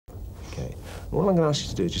Okay. And all I'm going to ask you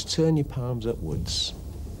to do is just turn your palms upwards.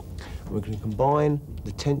 And we're going to combine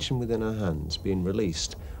the tension within our hands being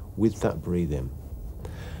released with that breathing.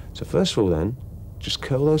 So first of all then, just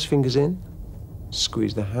curl those fingers in,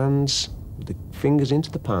 squeeze the hands, the fingers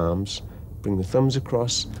into the palms, bring the thumbs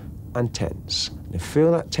across and tense. Now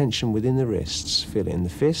feel that tension within the wrists, feel it in the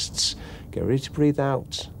fists, get ready to breathe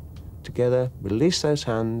out together, release those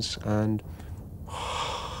hands and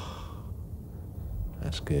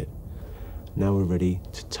that's good. Now we're ready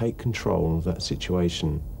to take control of that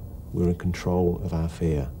situation. We're in control of our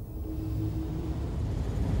fear.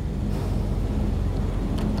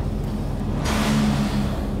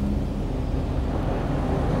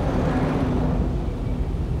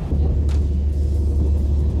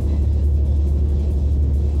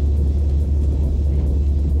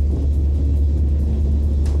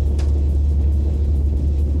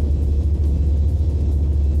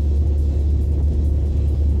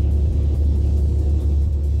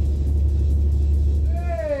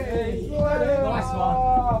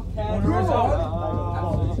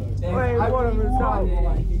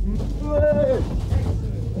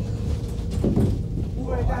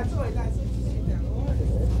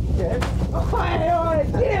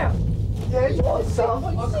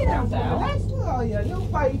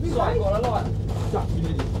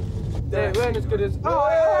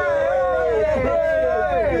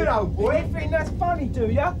 Good old boy. You think that's funny, do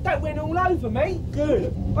ya? Don't win all over me.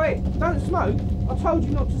 Good. Wait, don't smoke. I told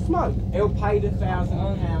you not to smoke. He'll pay the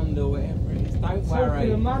 £1,000 or whatever it is. Don't worry.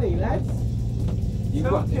 Talking of money, lads.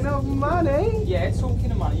 Talking of money? Yeah,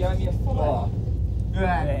 talking of money. You owe me a $5.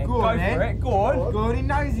 Yeah, go on then. Go on. Go on, he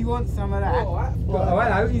knows he wants some of that. Oh,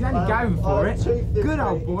 hello, he's only going for it. Good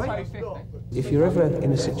old boy. If you're ever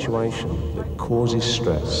in a situation that causes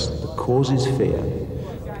stress, that causes fear,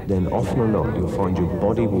 then often or not you'll find your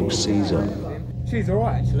body will seize up. She's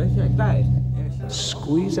alright actually, she ain't bad.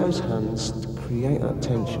 Squeeze those hands to create that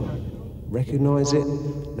tension. Recognise it.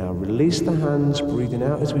 Now release the hands, breathing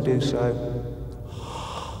out as we do so.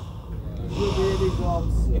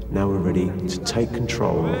 Now we're ready to take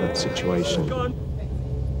control of that situation.